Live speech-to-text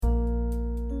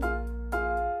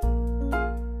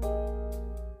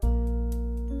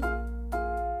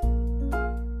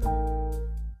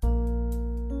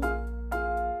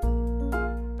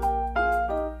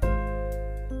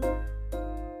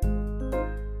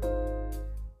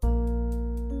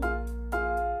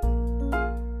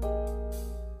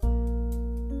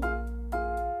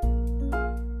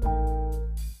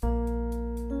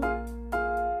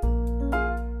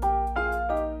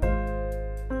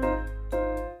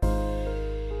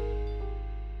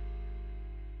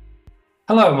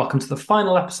Hello and welcome to the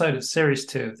final episode of Series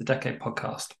 2 of the Decade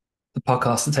podcast, the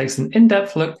podcast that takes an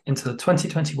in-depth look into the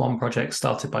 2021 project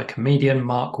started by comedian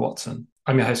Mark Watson.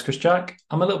 I'm your host, Chris Jack.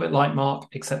 I'm a little bit like Mark,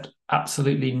 except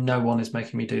absolutely no one is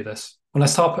making me do this. When I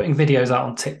start putting videos out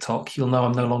on TikTok, you'll know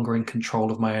I'm no longer in control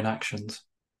of my own actions.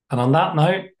 And on that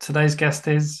note, today's guest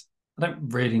is, I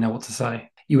don't really know what to say.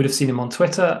 You would have seen him on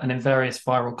Twitter and in various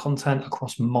viral content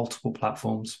across multiple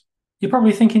platforms. You're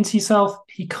probably thinking to yourself,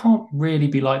 he can't really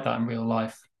be like that in real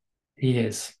life. He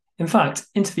is. In fact,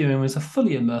 interviewing him was a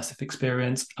fully immersive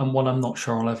experience and one I'm not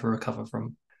sure I'll ever recover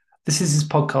from. This is his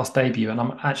podcast debut, and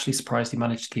I'm actually surprised he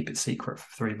managed to keep it secret for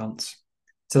 3 months.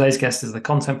 Today's guest is the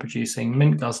content producing,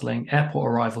 mint guzzling,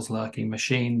 airport arrivals lurking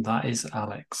machine that is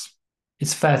Alex.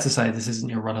 It's fair to say this isn't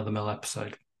your run of the mill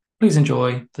episode. Please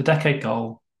enjoy the decade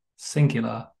goal,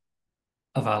 singular,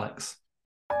 of Alex.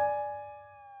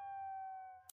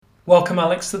 Welcome,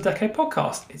 Alex, to the Decade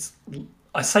podcast.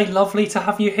 I say lovely to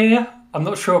have you here. I'm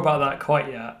not sure about that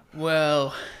quite yet.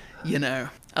 Well,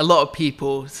 a lot of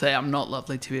people say I'm not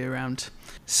lovely to be around.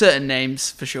 Certain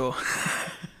names, for sure.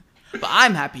 But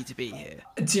I'm happy to be here.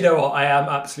 Do you know what? I am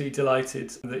absolutely delighted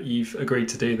that you've agreed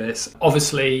to do this.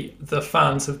 Obviously, the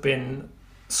fans have been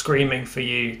screaming for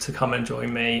you to come and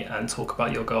join me and talk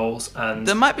about your goals. And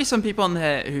there might be some people on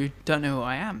there who don't know who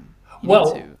I am.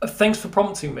 Thanks for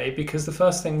prompting me, because the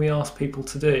first thing we ask people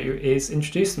to do is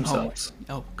introduce themselves.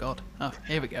 Oh God. Oh,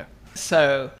 here we go.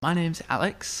 So, my name's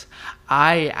Alex.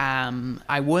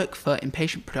 I work for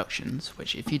Impatient Productions,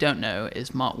 which, if you don't know,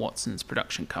 is Mark Watson's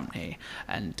production company.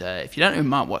 And if you don't know who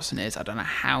Mark Watson is, I don't know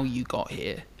how you got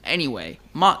here. Anyway,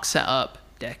 Mark set up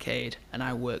Decade, and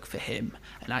I work for him.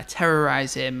 And I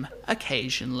terrorize him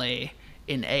occasionally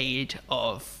in aid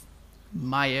of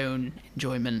my own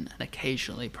enjoyment and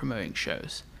occasionally promoting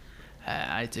shows.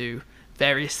 I do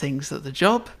various things at the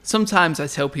job. Sometimes I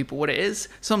tell people what it is.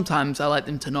 Sometimes I like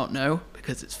them to not know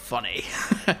because it's funny.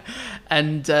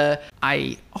 And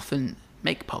I often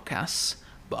make podcasts,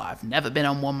 but I've never been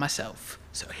on one myself.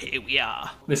 So here we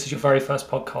are. This is your very first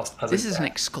podcast. This is an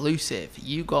exclusive.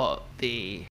 You got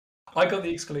the... I got the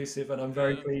exclusive, and I'm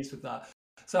very pleased with that.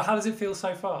 So how does it feel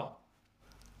so far?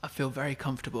 I feel very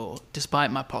comfortable, despite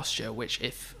my posture, which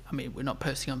we're not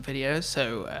posting on videos,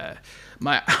 so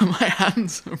my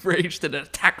hands are raised in an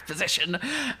attack position,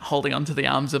 holding onto the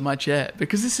arms of my chair,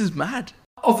 because this is mad.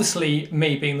 Obviously,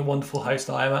 me being the wonderful host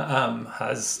I am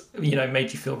has,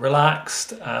 made you feel relaxed.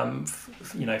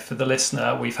 For the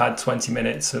listener, we've had 20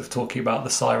 minutes of talking about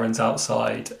the sirens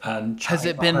outside. And has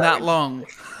it been that long?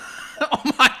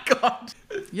 Oh my God.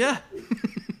 Yeah.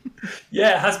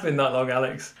 Yeah, it has been that long,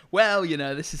 Alex. Well,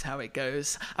 this is how it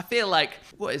goes. I feel like,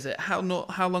 what is it? How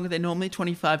long are they normally?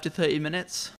 25 to 30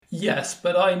 minutes? Yes,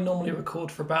 but I normally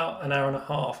record for about an hour and a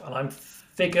half, and I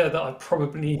figure that I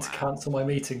probably need to cancel my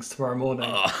meetings tomorrow morning.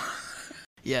 Oh.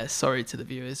 Yeah, sorry to the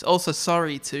viewers. Also,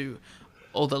 sorry to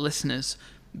all the listeners,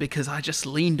 because I just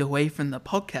leaned away from the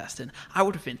podcast, and I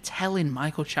would have been telling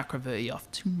Michael Chakravarti off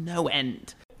to no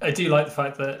end. I do like the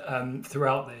fact that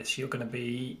throughout this, you're going to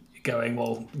be going,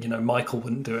 well, Michael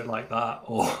wouldn't do it like that,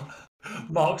 or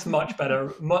Mark's much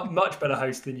better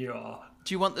host than you are.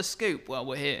 Do you want the scoop while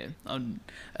we're here on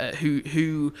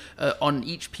who on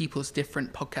each people's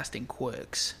different podcasting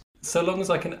quirks? So long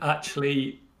as I can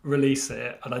actually release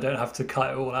it and I don't have to cut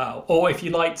it all out, or if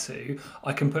you like to,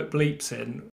 I can put bleeps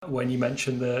in when you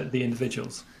mention the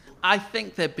individuals. I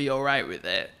think they'd be all right with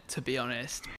it, to be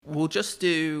honest. We'll just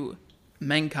do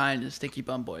Mankind and Sticky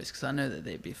Bum Boys, because I know that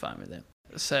they'd be fine with it.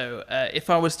 So if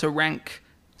I was to rank,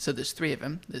 so there's three of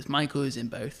them. There's Michael, who's in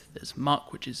both. There's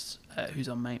Mark, which is who's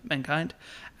on Mankind,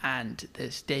 and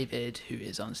there's David, who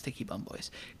is on Sticky Bum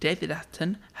Boys. David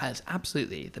Atton has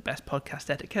absolutely the best podcast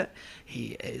etiquette.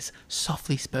 He is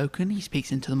softly spoken. He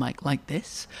speaks into the mic like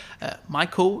this.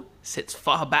 Michael sits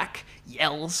far back,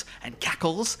 yells and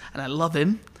cackles, and I love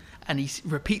him. And he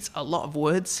repeats a lot of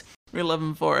words. We love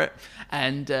him for it.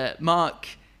 And Mark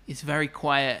is very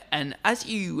quiet, and as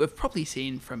you have probably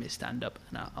seen from his stand-up,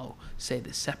 and I'll say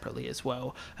this separately as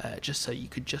well, just so you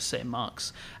could just say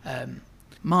Mark's.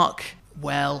 Mark,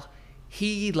 well,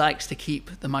 he likes to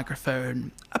keep the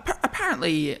microphone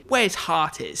apparently where his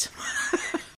heart is.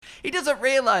 He doesn't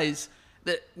realise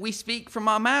that we speak from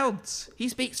our mouths. He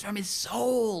speaks from his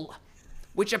soul,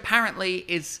 which apparently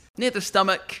is near the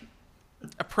stomach,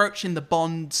 approaching the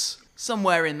bonds,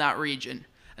 somewhere in that region.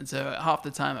 And so half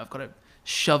the time I've got to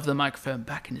shove the microphone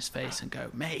back in his face and go,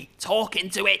 mate, talk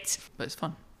into it. But it's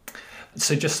fun.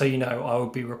 So just so you know, I will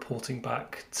be reporting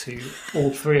back to all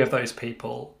three of those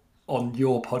people on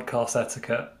your podcast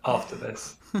etiquette after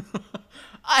this.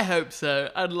 I hope so.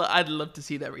 I'd love to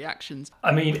see their reactions.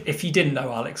 I mean, if you didn't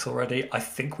know Alex already, I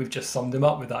think we've just summed him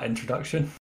up with that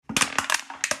introduction.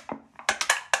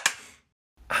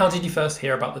 How did you first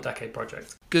hear about the Decade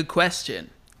project? Good question.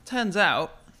 Turns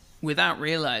out, without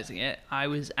realizing it, I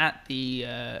was at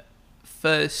the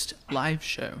first live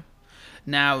show.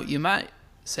 Now, you might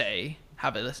say,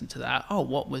 have a listen to that. Oh,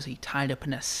 what was he tied up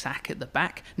in a sack at the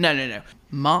back? No.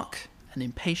 Mark, an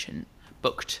impatient,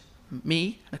 booked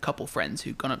me and a couple friends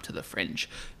who'd gone up to the Fringe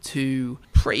to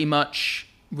pretty much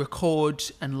record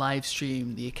and live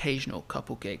stream the occasional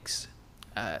couple gigs.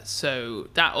 So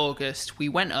that August, we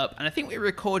went up, and I think we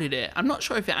recorded it. I'm not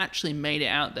sure if it actually made it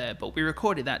out there, but we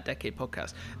recorded that Decade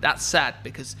podcast. That's sad,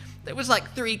 because there was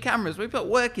like 3 cameras. We put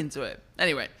work into it.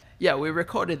 Anyway, yeah, we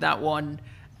recorded that one,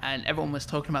 and everyone was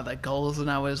talking about their goals, and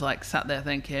I was like sat there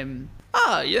thinking,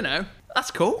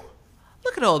 that's cool.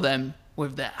 Look at all them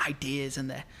with their ideas and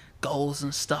their goals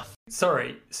and stuff.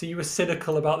 Sorry, so you were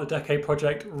cynical about the Decade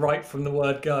project right from the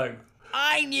word go?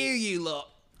 I knew you lot.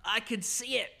 I could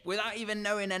see it without even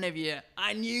knowing any of you.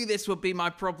 I knew this would be my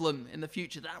problem in the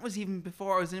future. That was even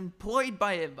before I was employed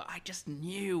by him, but I just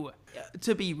knew.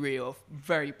 To be real,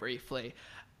 very briefly,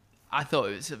 I thought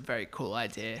it was a very cool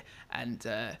idea, and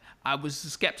I was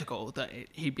skeptical that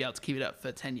he'd be able to keep it up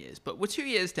for 10 years. But we're 2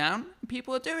 years down, and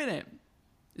people are doing it.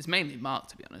 It's mainly Mark,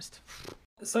 to be honest.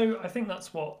 So I think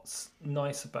that's what's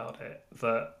nice about it,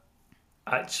 that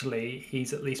actually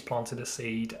he's at least planted a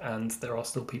seed and there are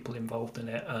still people involved in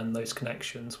it, and those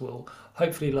connections will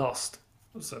hopefully last.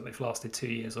 So they've lasted 2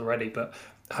 years already, but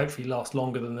hopefully last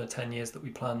longer than the 10 years that we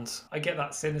planned. I get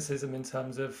that cynicism in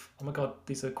terms of, oh my God,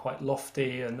 these are quite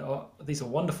lofty and these are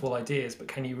wonderful ideas, but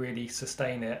can you really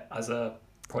sustain it as a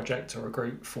project or a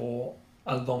group for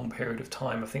a long period of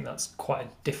time? I think that's quite a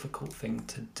difficult thing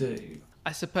to do.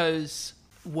 I suppose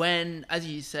when, as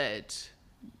you said,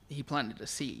 he planted a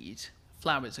seed,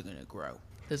 flowers are going to grow.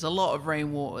 There's a lot of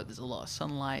rainwater, there's a lot of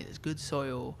sunlight, there's good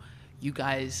soil. You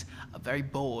guys are very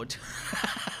bored.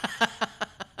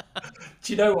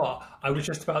 Do you know what? I was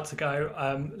just about to go,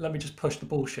 let me just push the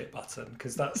bullshit button,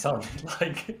 because that sounded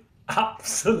like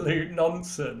absolute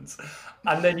nonsense.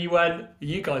 And then you went,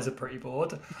 you guys are pretty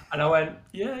bored. And I went,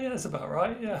 yeah, that's about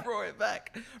right, yeah. Brought it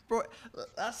back.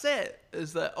 That's it.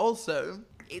 Is that also,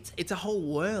 it's a whole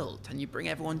world, and you bring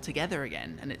everyone together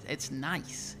again, and it's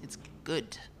nice. It's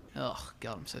good. Oh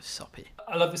God, I'm so soppy.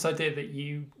 I love this idea that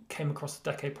you came across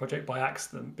the Decade project by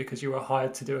accident because you were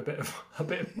hired to do a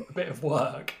bit of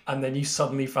work, and then you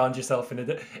suddenly found yourself in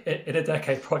a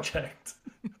Decade project.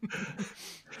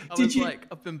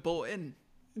 I've been bought in.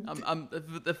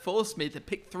 They forced me to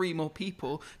pick 3 more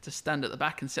people to stand at the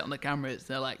back and sit on the cameras.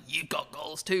 They're like, "You've got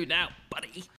goals too now,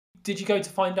 buddy." Did you go to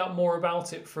find out more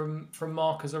about it from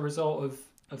Mark as a result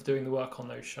of doing the work on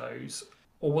those shows?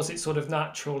 Or was it sort of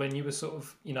natural and you were sort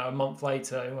of, a month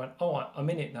later and went, oh, I'm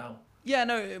in it now? Yeah,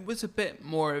 no, it was a bit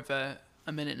more of a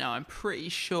minute now. I'm pretty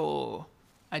sure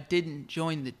I didn't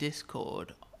join the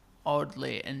Discord,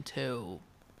 oddly, until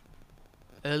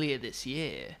earlier this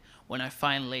year, when I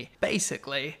finally,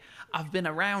 basically, I've been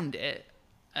around it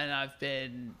and I've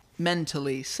been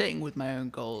mentally sitting with my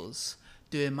own goals,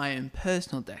 doing my own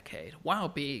personal Decade while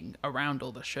being around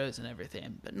all the shows and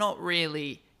everything, but not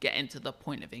really getting to the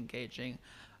point of engaging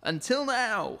until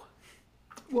now.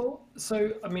 Well,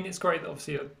 so, I mean, it's great that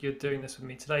obviously you're doing this with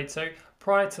me today. So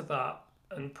prior to that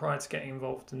and prior to getting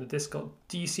involved in the Discord,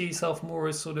 do you see yourself more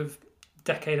as sort of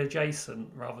Decade adjacent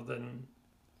rather than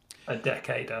a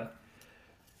Decader?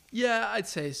 Yeah, I'd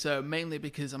say so, mainly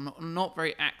because I'm not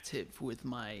very active with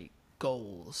my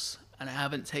goals, and I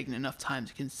haven't taken enough time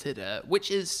to consider,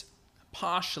 which is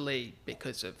partially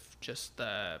because of just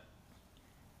the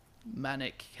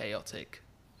manic, chaotic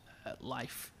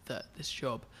life that this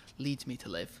job leads me to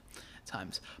live at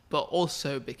times, but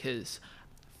also because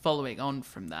following on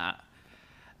from that,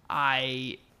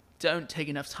 I don't take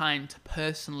enough time to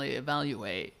personally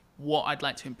evaluate what I'd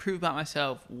like to improve about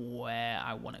myself, where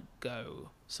I want to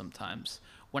go. Sometimes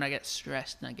when I get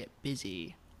stressed and I get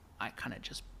busy, I kind of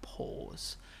just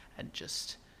pause and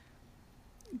just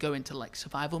go into like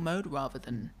survival mode rather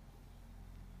than,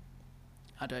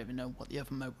 I don't even know what the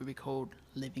other mode would be called,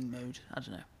 living mode. I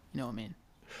don't know. You know what I mean?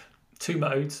 2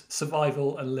 modes,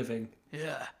 survival and living.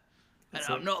 Yeah. And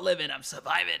I'm not living, I'm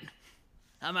surviving.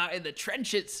 I'm out in the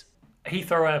trenches.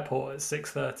 Heathrow Airport at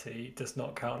 6:30 does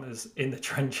not count as in the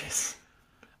trenches.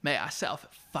 Mate, I set off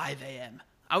at 5 a.m.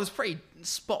 I was pretty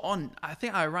spot on. I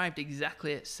think I arrived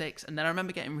exactly at 6, and then I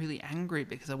remember getting really angry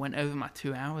because I went over my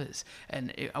 2 hours,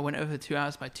 and I went over 2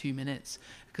 hours by 2 minutes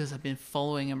because I've been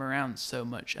following him around so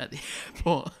much at the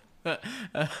airport.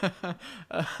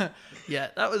 Yeah,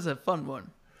 that was a fun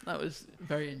one. That was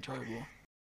very enjoyable.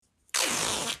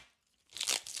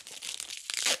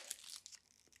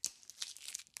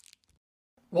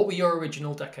 What were your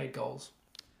original decade goals?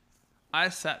 I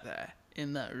sat there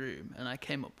in that room and I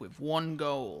came up with one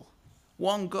goal.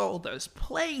 One goal that has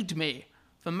plagued me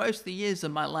for most of the years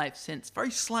of my life since,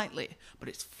 very slightly, but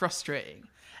it's frustrating.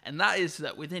 And that is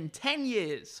that within 10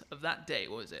 years of that day,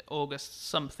 what was it, August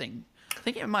something? I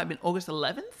think it might have been August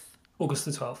 11th? August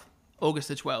the 12th. August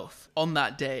the 12th. On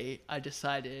that day, I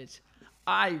decided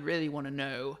I really want to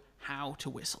know how to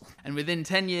whistle. And within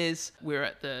 10 years, we're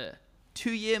at the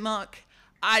 2-year mark.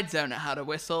 I don't know how to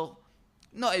whistle.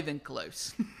 Not even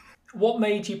close. What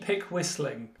made you pick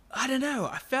whistling? I don't know.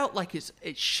 I felt like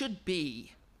it should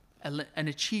be an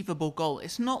achievable goal.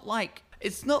 It's not like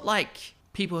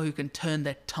people who can turn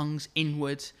their tongues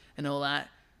inwards and all that.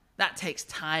 That takes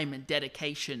time and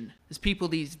dedication. There's people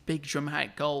these big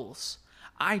dramatic goals.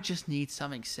 I just need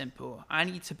something simple. I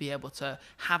need to be able to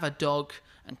have a dog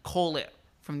and call it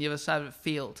from the other side of the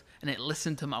field and it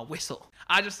listen to my whistle.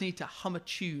 I just need to hum a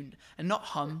tune, and not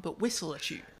hum, but whistle a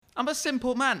tune. I'm a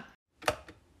simple man.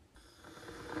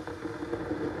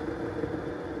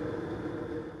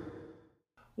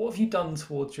 What have you done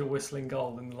towards your whistling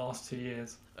goal in the last 2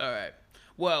 years? All right.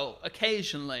 Well,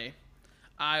 occasionally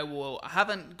I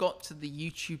haven't got to the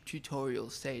YouTube tutorial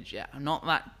stage yet. I'm not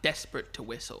that desperate to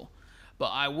whistle, but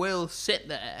I will sit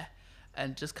there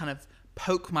and just kind of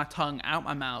poke my tongue out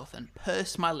my mouth and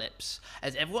purse my lips,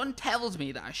 as everyone tells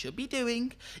me that I should be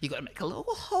doing. You got to make a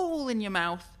little hole in your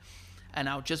mouth, and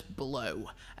I'll just blow,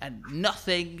 and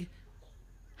nothing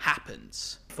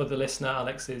happens. For the listener,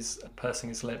 Alex is pursing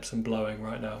his lips and blowing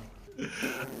right now.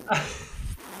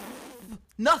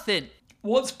 Nothing.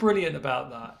 What's brilliant about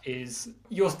that is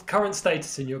your current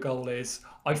status in your goal is,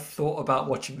 I've thought about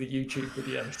watching the YouTube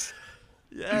videos.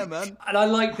 Yeah, man. And I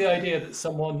like the idea that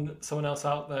someone else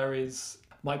out there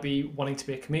might be wanting to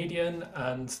be a comedian,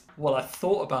 and well, I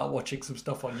thought about watching some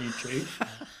stuff on YouTube.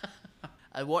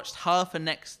 I watched half a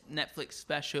next Netflix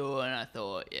special and I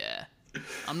thought, yeah,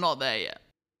 I'm not there yet.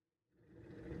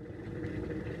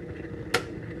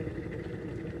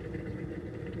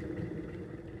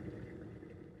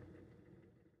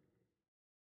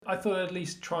 I thought I'd at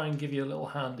least try and give you a little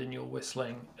hand in your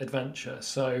whistling adventure.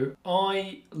 So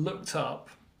I looked up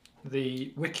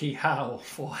the wiki how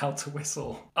for how to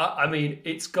whistle. I mean,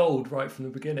 it's gold right from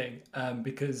the beginning,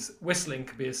 because whistling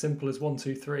can be as simple as 1,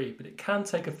 2, 3, but it can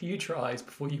take a few tries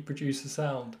before you produce a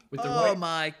sound. With the Oh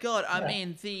my god! Yeah. I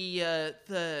mean,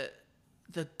 the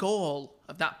goal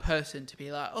of that person to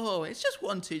be like, oh, it's just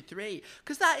 1, 2, 3,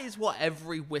 because that is what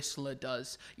every whistler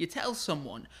does. You tell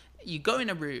someone, you go in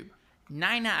a room,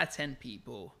 9 out of 10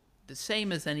 people, the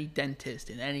same as any dentist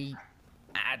in any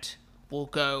ad, will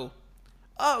go,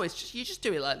 oh, it's just, you just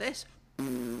do it like this.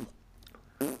 And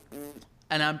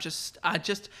I'm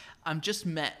just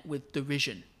met with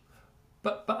derision.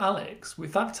 But Alex,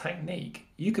 with that technique,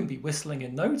 you can be whistling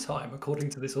in no time,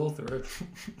 according to this author of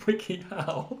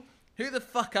WikiHow. Who the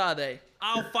fuck are they?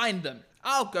 I'll find them.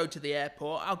 I'll go to the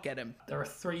airport. I'll get them. There are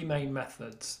 3 main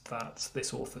methods that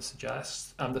this author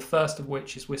suggests, and the first of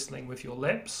which is whistling with your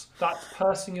lips. That's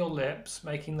pursing your lips,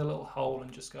 making the little hole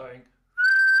and just going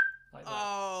like that.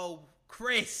 Oh,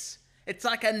 Chris, it's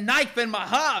like a knife in my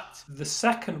heart. The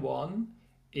second one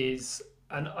is,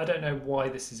 and I don't know why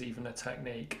this is even a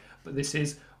technique, but this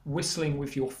is whistling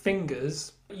with your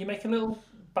fingers. You make a little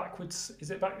backwards,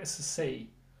 is it back? It's a C.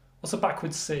 What's a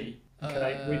backwards C?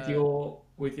 Okay,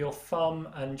 with your thumb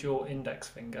and your index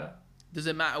finger. Does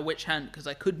it matter which hand? Because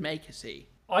I could make a C.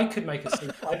 I could make a C.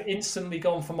 I've instantly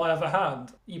gone for my other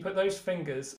hand. You put those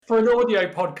fingers... For an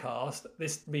audio podcast,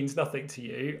 this means nothing to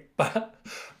you, but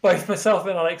both myself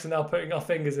and Alex are now putting our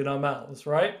fingers in our mouths,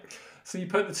 right? So you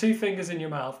put the 2 fingers in your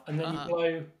mouth and then you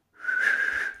blow...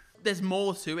 There's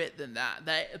more to it than that.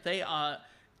 They are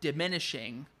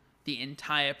diminishing the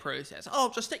entire process.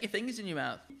 Oh, just stick your fingers in your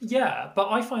mouth. Yeah,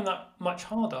 but I find that much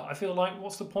harder. I feel like,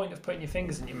 what's the point of putting your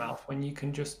fingers in your mouth when you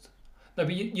can just... No,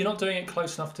 but you're not doing it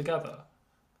close enough together.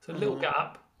 So a little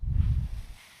gap.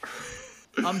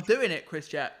 I'm doing it, Chris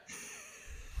Jack.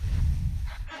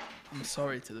 I'm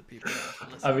sorry to the people that are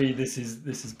listening. I mean, this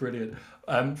is brilliant.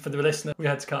 For the listener, we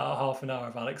had to cut out half an hour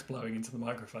of Alex blowing into the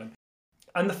microphone.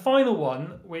 And the final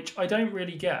one, which I don't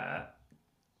really get,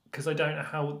 because I don't know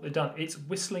how they're done, it's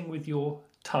whistling with your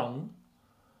tongue,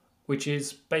 which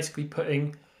is basically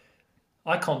putting...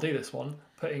 I can't do this one.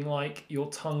 Putting like your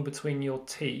tongue between your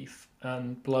teeth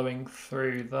and blowing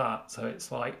through that. So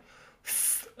it's like...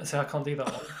 So I can't do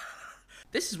that one.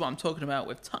 This is what I'm talking about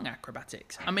with tongue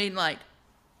acrobatics. I mean, like...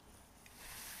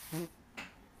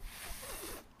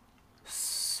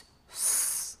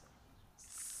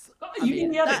 I You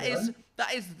mean, nearly that had it, is then.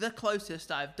 that is the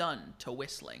closest I've done to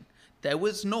whistling. There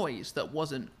was noise that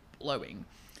wasn't blowing.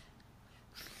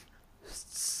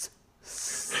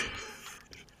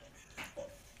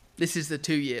 This is the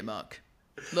 2-year mark.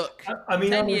 Look, I mean,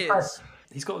 10 I'm years. impressed.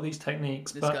 He's got all these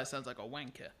techniques, This guy but sounds like a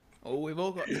wanker. Oh, we've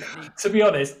all got techniques. to be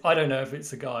honest, I don't know if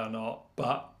it's a guy or not.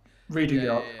 But reading Yeah, the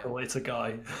yeah, yeah. article, it's a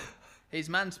guy. He's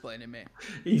mansplaining me.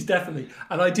 He's definitely,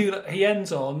 and I do. He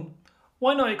ends on,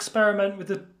 "Why not experiment with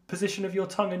the position of your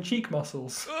tongue and cheek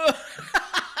muscles?"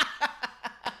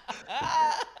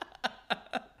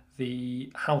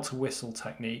 The how to whistle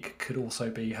technique could also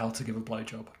be how to give a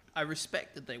blowjob. I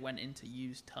respect that they went into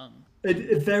use tongue.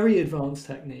 Very advanced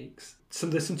techniques. So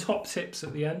there's some top tips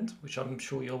at the end, which I'm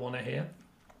sure you'll want to hear.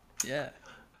 Yeah.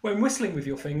 When whistling with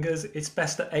your fingers, it's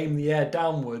best to aim the air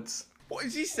downwards. What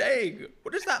is he saying?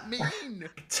 What does that mean?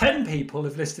 10 people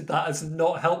have listed that as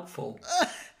not helpful.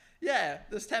 Yeah,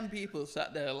 there's 10 people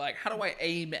sat there like, how do I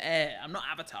aim air? I'm not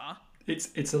Avatar.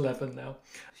 It's 11 now.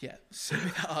 Yeah, so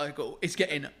that article is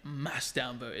getting mass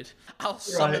downvoted. I'll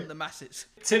summon Right. the masses.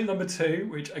 Tip number 2,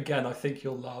 which again I think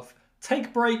you'll love.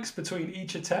 Take breaks between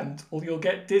each attempt or you'll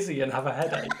get dizzy and have a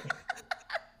headache.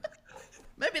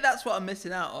 Maybe that's what I'm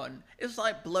missing out on. It's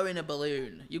like blowing a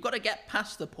balloon. You've got to get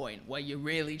past the point where you're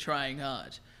really trying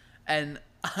hard. And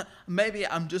maybe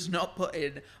I'm just not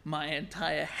putting my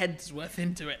entire head's worth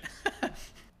into it.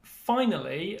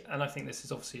 Finally, and I think this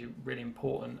is obviously really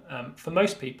important, for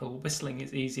most people, whistling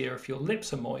is easier if your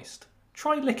lips are moist.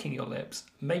 Try licking your lips,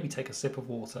 maybe take a sip of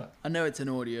water. I know it's an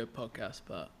audio podcast,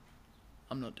 but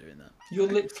I'm not doing that. Your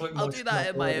lips look I'll moist do that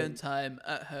enough in my already. own time,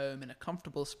 at home, in a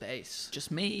comfortable space. Just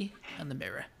me and the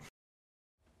mirror.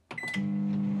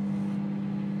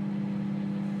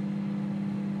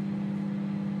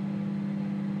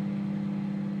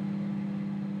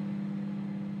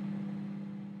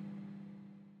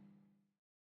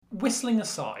 Whistling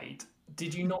aside,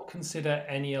 did you not consider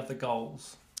any other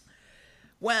goals?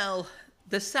 Well,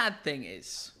 the sad thing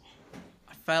is,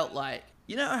 I felt like,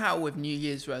 you know how with New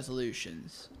Year's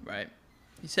resolutions, right?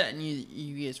 You set a New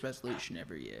Year's resolution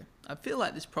every year. I feel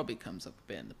like this probably comes up a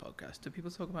bit in the podcast. Do people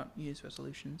talk about New Year's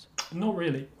resolutions? Not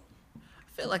really.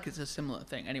 I feel like it's a similar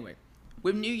thing. Anyway,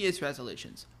 with New Year's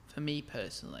resolutions, for me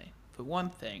personally, for one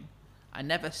thing, I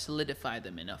never solidify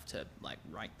them enough to like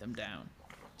write them down.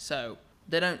 So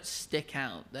they don't stick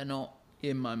out. They're not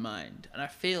in my mind. And I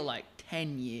feel like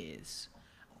 10 years,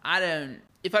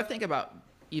 if I think about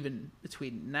even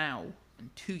between now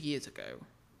and 2 years ago,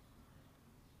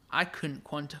 I couldn't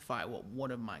quantify what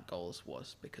one of my goals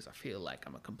was because I feel like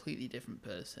I'm a completely different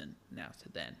person now to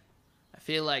then. I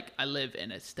feel like I live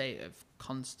in a state of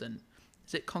constant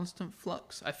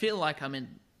flux? I feel like I'm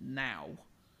in now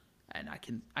and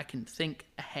I can think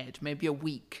ahead, maybe a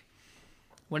week.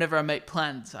 Whenever I make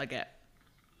plans, I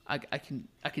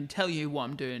can tell you what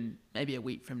I'm doing maybe a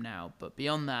week from now, but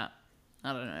beyond that,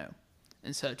 I don't know.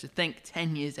 And so to think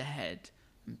 10 years ahead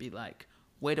and be like,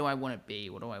 where do I want to be?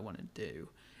 What do I want to do?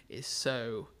 Is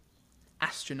so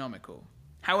astronomical.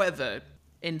 However,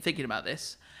 in thinking about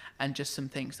this and just some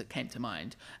things that came to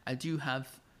mind, I do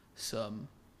have some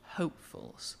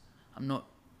hopefuls. I'm not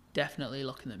definitely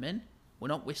locking them in. We're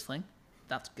not whistling.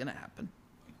 That's going to happen.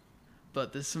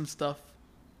 But there's some stuff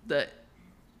that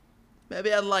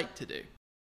maybe I'd like to do.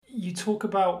 You talk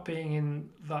about being in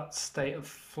that state of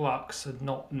flux and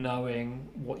not knowing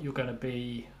what you're going to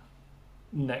be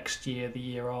next year, the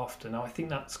year after. Now, I think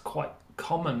that's quite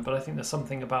common, but I think there's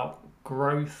something about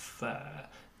growth there.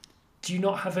 Do you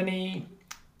not have any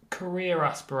career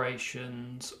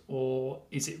aspirations, or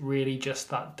is it really just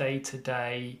that day to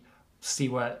day, see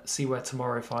where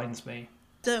tomorrow finds me?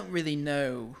 Don't really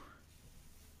know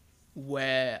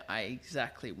where I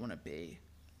exactly want to be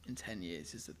in 10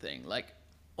 years is the thing. Like,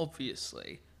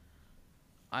 obviously,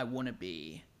 I want to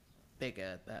be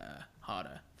bigger, better,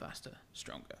 harder, faster,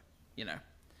 stronger, you know?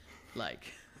 Like...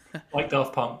 Like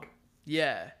Daft Punk.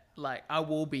 Yeah, like, I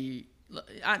will be...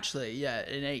 Actually, yeah,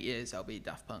 in 8 years, I'll be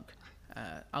Daft Punk.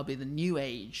 I'll be the new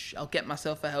age. I'll get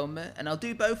myself a helmet, and I'll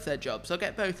do both their jobs. I'll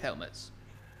get both helmets.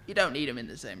 You don't need them in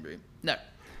the same room. No.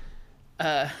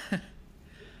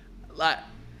 Like,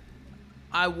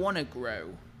 I want to grow,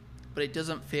 but it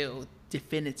doesn't feel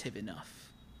definitive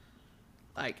enough.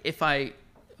 Like,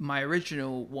 my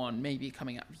original one, maybe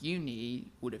coming out of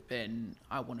uni, would have been,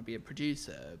 I want to be a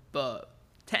producer, but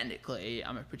technically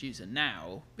I'm a producer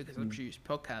now because I produce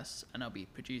podcasts and I'll be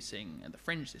producing at the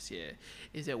Fringe this year.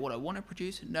 Is it what I want to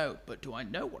produce? No. But do I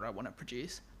know what I want to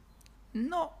produce?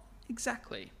 Not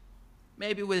exactly.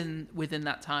 Maybe within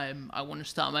that time, I want to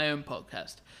start my own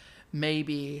podcast.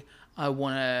 Maybe I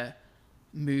want to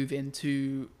move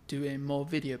into doing more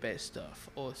video-based stuff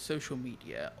or social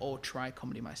media or try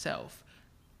comedy myself?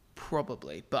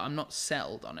 Probably, but I'm not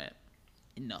settled on it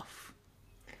enough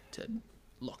to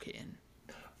lock it in.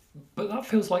 But that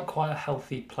feels like quite a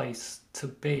healthy place to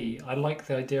be. I like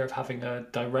the idea of having a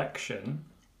direction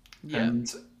Yeah.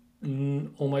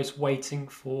 and almost waiting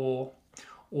for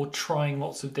or trying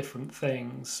lots of different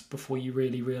things before you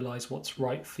really realize what's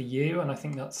right for you. And I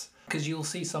think that's because you'll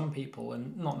see some people,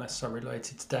 and not necessarily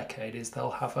related to Decade, is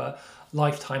they'll have a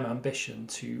lifetime ambition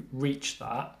to reach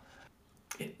that.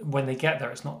 When they get there,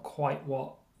 it's not quite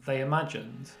what they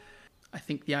imagined. I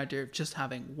think the idea of just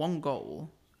having one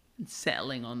goal and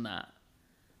settling on that,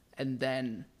 and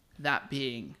then that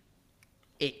being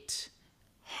it,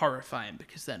 horrifying,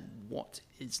 because then what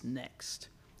is next?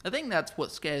 I think that's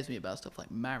what scares me about stuff like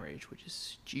marriage, which is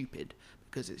stupid,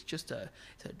 because it's just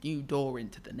it's a new door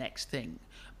into the next thing,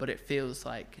 but it feels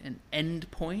like an end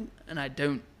point, and I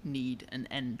don't need an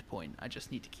end point. I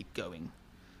just need to keep going,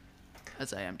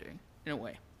 as I am doing, in a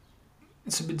way.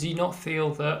 So, but do you not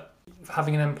feel that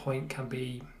having an endpoint can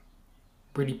be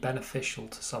really beneficial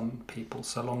to some people,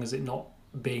 so long as it not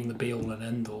being the be-all and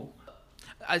end-all?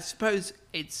 I suppose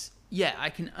yeah,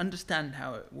 I can understand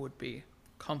how it would be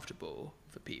comfortable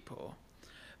for people,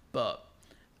 but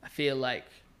I feel like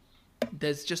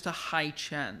there's just a high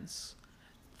chance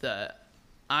that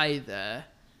either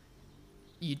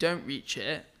you don't reach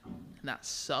it, and that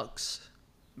sucks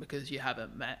because you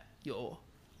haven't met your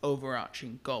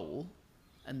overarching goal,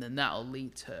 and then that'll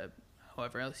lead to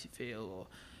however else you feel, or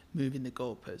moving the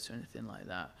goalposts or anything like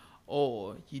that,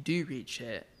 or you do reach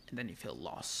it and then you feel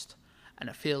lost. And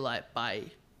I feel like by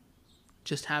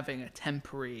just having a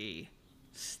temporary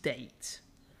state,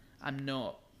 I'm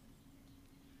not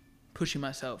pushing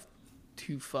myself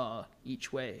too far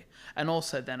each way, and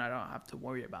also then I don't have to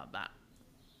worry about that,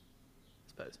 I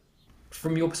suppose.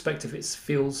 From your perspective, it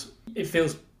feels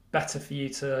better for you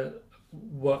to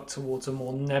work towards a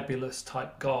more nebulous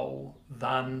type goal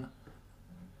than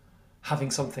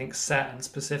having something set and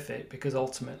specific, because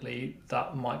ultimately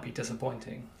that might be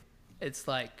disappointing. It's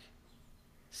like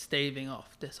staving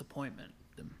off disappointment.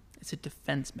 It's a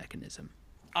defense mechanism.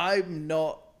 I'm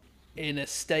not in a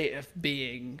state of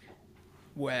being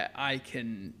where I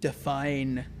can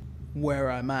define where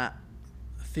I'm at.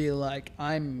 I feel like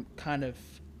I'm kind of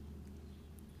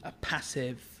a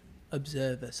passive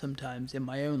observer sometimes in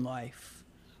my own life,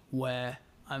 where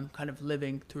I'm kind of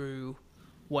living through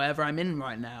whatever I'm in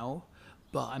right now,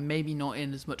 but I'm maybe not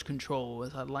in as much control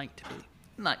as I'd like to be.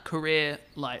 Like career,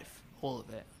 life, all of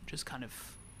it, just kind of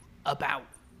about.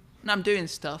 And I'm doing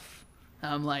stuff,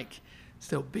 and I'm like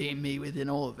still being me within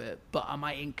all of it, but am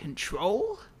I in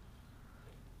control?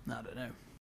 I don't know.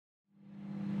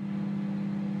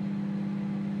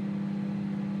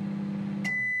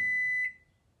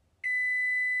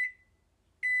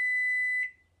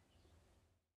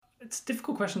 It's a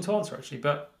difficult question to answer, actually,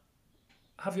 but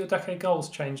have your Decade goals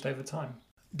changed over time?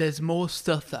 There's more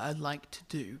stuff that I'd like to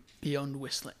do beyond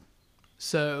whistling.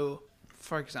 So,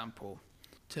 for example,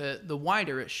 to the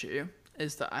wider issue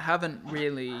is that I haven't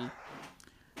really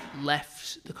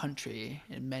left the country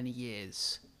in many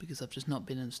years, because I've just not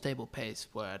been in a stable pace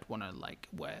where I'd want to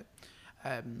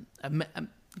I've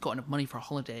got enough money for a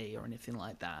holiday or anything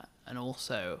like that. And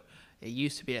also, it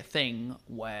used to be a thing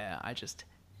where I just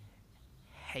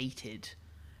hated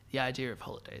the idea of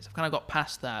holidays. I've kind of got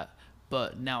past that,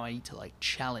 but now I need to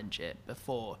challenge it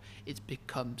before it's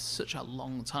become such a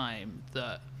long time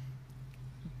that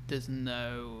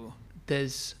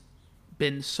there's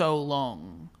been so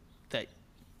long that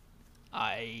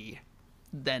I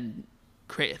then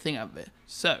create a thing out of it.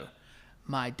 So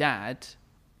my dad,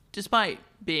 despite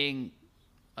being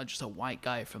just a white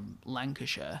guy from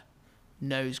Lancashire,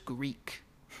 knows Greek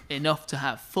enough to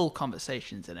have full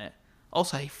conversations in it.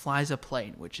 Also, he flies a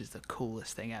plane, which is the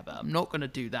coolest thing ever. I'm not going to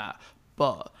do that,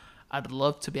 but I'd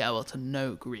love to be able to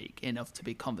know Greek enough to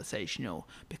be conversational,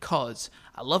 because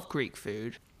I love Greek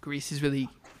food. Greece is really,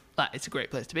 it's a great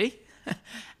place to be.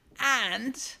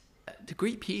 And the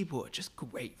Greek people are just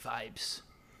great vibes.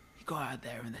 You go out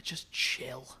there and they're just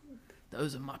chill.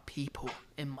 Those are my people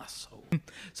in my soul.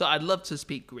 So I'd love to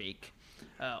speak Greek.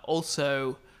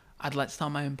 Also, I'd like to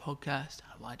start my own podcast.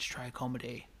 I'd like to try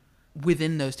comedy.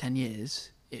 Within those 10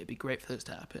 years, it'd be great for those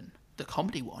to happen. The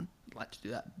comedy one, I'd like to do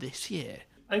that this year.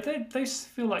 They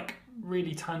feel like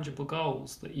really tangible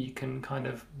goals that you can kind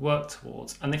of work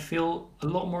towards, and they feel a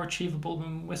lot more achievable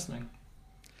than whistling.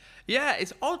 Yeah,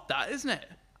 it's odd that, isn't it?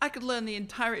 I could learn the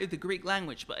entirety of the Greek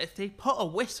language, but if they put a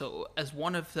whistle as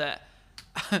one of the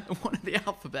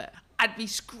alphabet, I'd be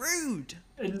screwed.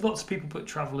 Lots of people put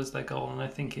travel as their goal, and I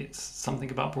think it's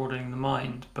something about broadening the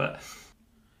mind, but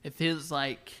it feels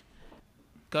like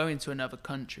going to another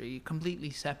country,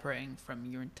 completely separating from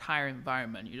your entire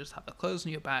environment. You just have the clothes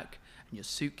on your back and your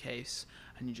suitcase,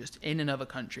 and you're just in another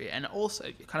country, and also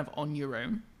you're kind of on your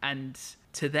own. And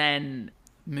to then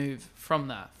move from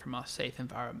our safe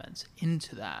environments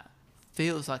into that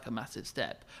feels like a massive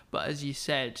step. But as you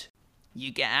said, you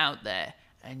get out there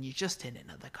and you're just in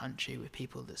another country with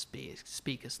people that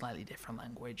speak a slightly different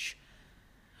language.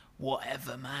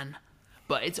 Whatever, man.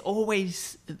 But it's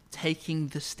always taking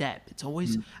the step. It's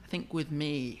always, I think with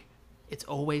me, it's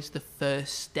always the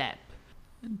first step.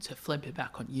 And to flip it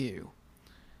back on you,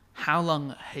 how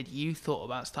long had you thought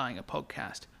about starting a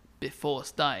podcast before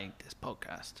starting this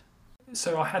podcast?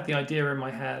 So I had the idea in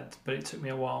my head, but it took me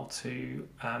a while to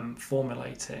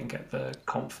formulate it and get the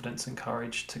confidence and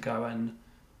courage to go and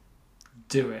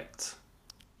do it.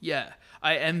 Yeah,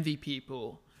 I envy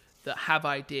people that have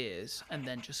ideas and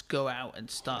then just go out and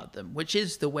start them, which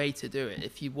is the way to do it.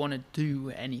 If you want to do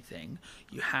anything,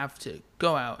 you have to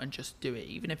go out and just do it.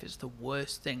 Even if it's the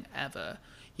worst thing ever,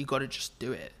 you got to just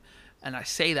do it. And I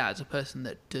say that as a person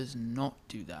that does not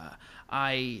do that.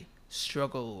 I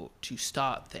struggle to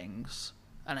start things,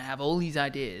 and I have all these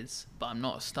ideas, but I'm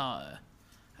not a starter.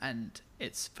 And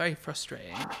it's very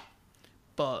frustrating.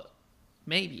 But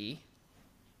maybe,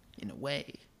 in a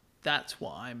way, that's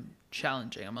what I'm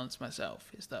challenging amongst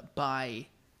myself, is that by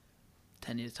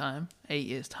 10 years' time, 8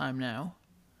 years' time now,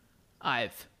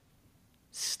 I've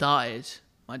started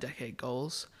my decade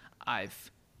goals. I've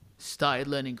started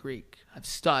learning Greek. I've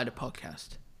started a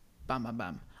podcast. Bam, bam,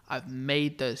 bam. I've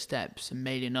made those steps and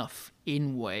made enough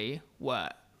in way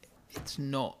where it's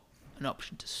not an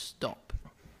option to stop.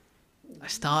 I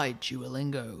started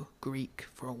Duolingo Greek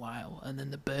for a while, and then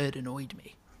the bird annoyed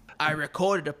me. I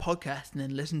recorded a podcast and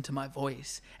then listened to my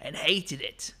voice and hated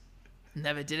it.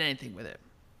 Never did anything with it.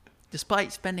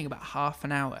 Despite spending about half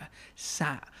an hour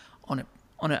sat on it.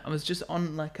 I was just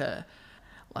on like a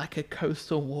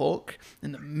coastal walk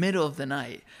in the middle of the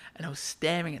night, and I was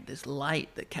staring at this light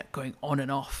that kept going on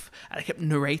and off, and I kept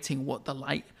narrating what the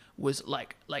light was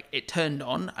like. Like, it turned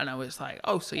on, and I was like,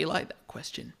 oh, so you like that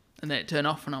question? And then it turned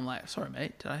off, and I'm like, sorry,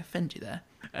 mate, did I offend you there?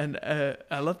 And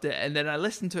I loved it. And then I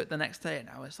listened to it the next day, and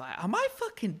I was like, am I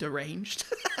fucking deranged?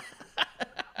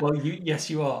 Well, yes,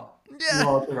 you are. Yeah. You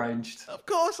are deranged. Of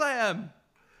course I am.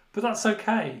 But that's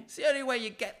okay. It's the only way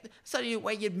it's the only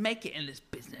way you'd make it in this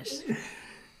business.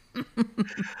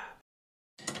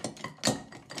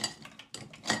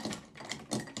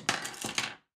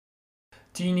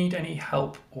 Do you need any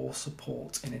help or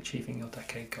support in achieving your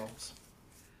decade goals?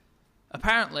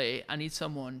 Apparently, I need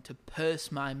someone to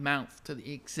purse my mouth to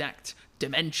the exact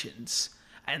dimensions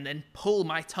and then pull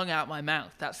my tongue out my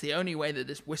mouth. That's the only way that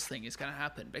this whistling is going to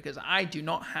happen, because I do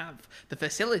not have the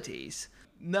facilities.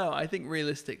 No, I think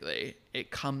realistically,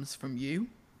 it comes from you.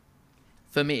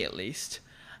 For me, at least.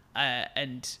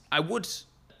 And I would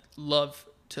love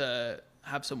to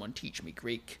have someone teach me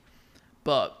Greek,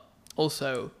 but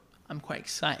also I'm quite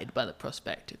excited by the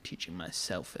prospect of teaching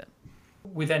myself it.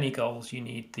 With any goals, you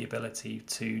need the ability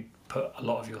to put a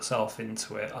lot of yourself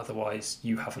into it. Otherwise,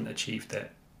 you haven't achieved it.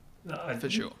 For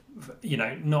sure. You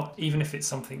know, not even if it's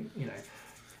something, you know,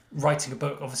 writing a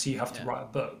book, obviously you have to write a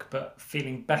book, but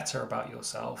feeling better about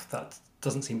yourself, that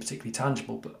doesn't seem particularly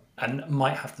tangible, and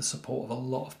might have the support of a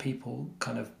lot of people,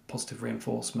 kind of positive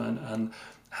reinforcement and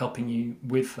helping you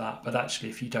with that. But actually,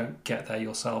 if you don't get there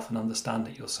yourself and understand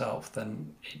it yourself,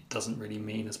 then it doesn't really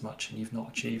mean as much, and you've not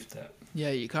achieved it. Yeah,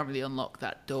 you can't really unlock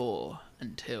that door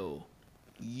until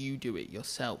you do it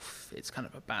yourself. It's kind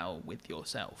of a battle with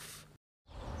yourself.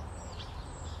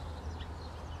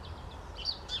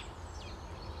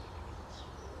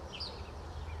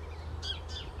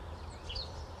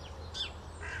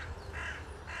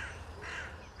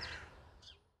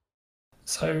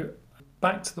 So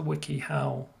back to the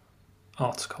WikiHow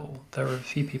article, there are a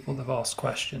few people that have asked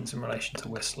questions in relation to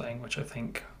whistling, which I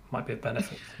think might be a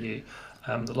benefit for you.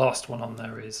 The last one on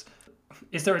there is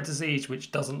there a disease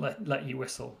which doesn't let you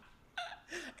whistle?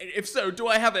 If so, do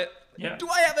I have it? Yeah. Do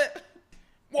I have it?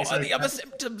 What It's are the okay. other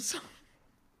symptoms?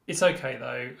 It's okay,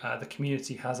 though. The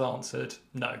community has answered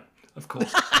no, of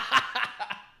course.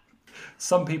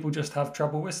 Some people just have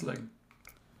trouble whistling.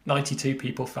 92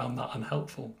 people found that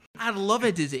unhelpful. I'd love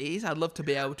a disease. I'd love to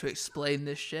be able to explain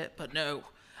this shit, but no.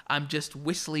 I'm just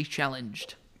whistly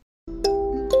challenged.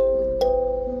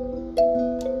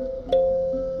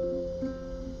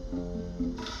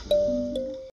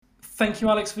 Thank you,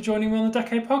 Alex, for joining me on the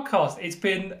Decade podcast. It's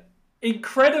been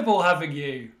incredible having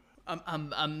you.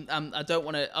 I don't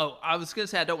want to. Oh, I was going to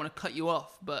say I don't want to cut you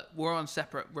off, but we're on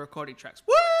separate recording tracks.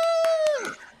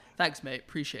 Woo! Thanks, mate.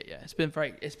 Appreciate you. It's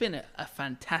been a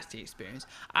fantastic experience.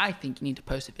 I think you need to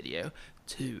post a video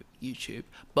to YouTube,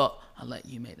 but I'll let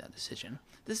you make that decision.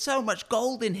 There's so much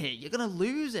gold in here. You're going to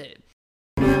lose it.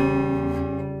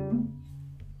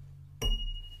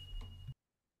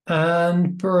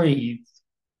 And breathe.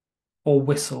 Or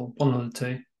whistle, one of the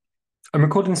two. I'm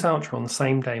recording this outro on the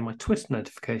same day my Twitter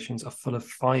notifications are full of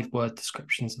 5-word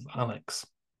descriptions of Alex.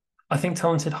 I think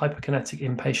talented, hyperkinetic,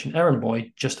 impatient errand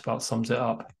boy just about sums it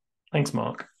up. Thanks,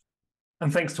 Mark.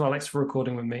 And thanks to Alex for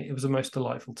recording with me. It was a most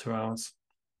delightful 2 hours.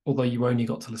 Although you only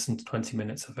got to listen to 20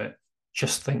 minutes of it.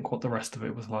 Just think what the rest of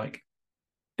it was like.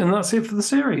 And that's it for the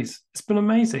series. It's been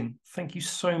amazing. Thank you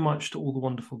so much to all the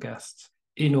wonderful guests.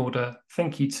 In order,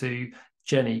 thank you to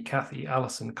Jenny, Kathy,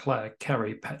 Alison, Claire,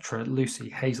 Kerry, Petra, Lucy,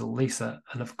 Hazel, Lisa,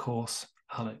 and of course,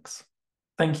 Alex.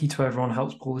 Thank you to everyone who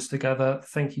helps pull this together.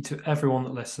 Thank you to everyone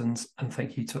that listens. And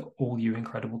thank you to all you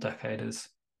incredible decaders.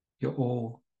 You're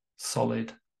all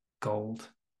solid gold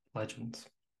legends.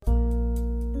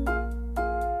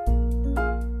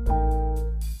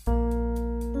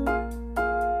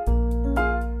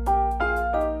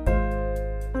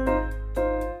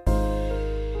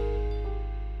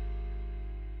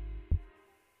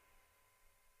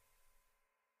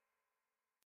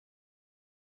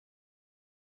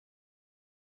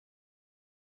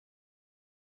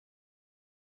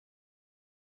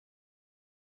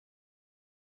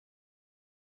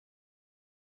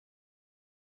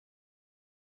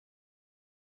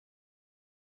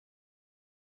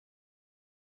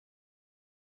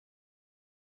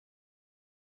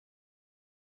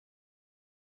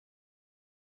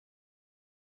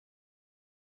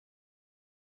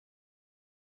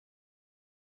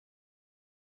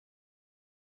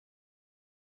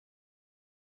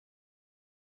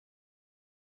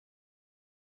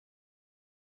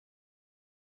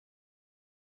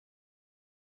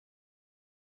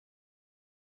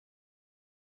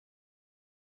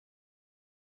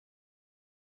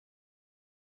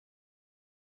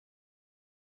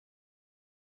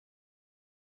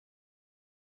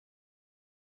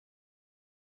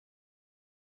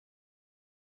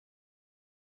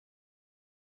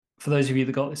 For those of you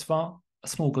that got this far, a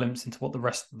small glimpse into what the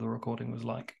rest of the recording was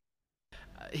like.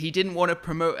 He didn't want to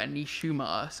promote a niche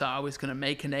humor, so I was going to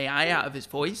make an AI out of his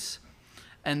voice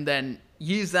and then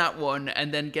use that one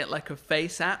and then get like a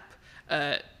face app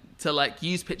to like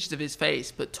use pictures of his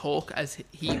face but talk as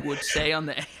he would say on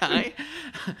the AI,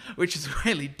 which is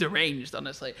really deranged,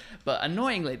 honestly. But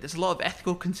annoyingly, there's a lot of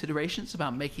ethical considerations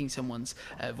about making someone's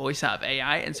voice out of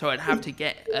AI, and so I'd have to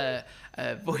get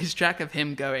a voice track of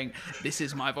him going, "This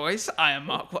is my voice, I am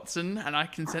Mark Watson, and I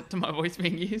consent to my voice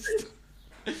being used."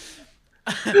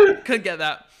 Couldn't get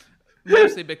that,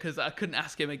 mostly because I couldn't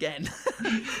ask him again.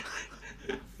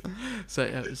 So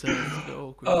yeah, it was a bit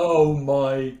awkward. Oh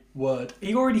my word.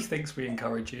 He already thinks we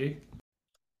encourage you.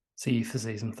 See you for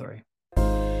season 3.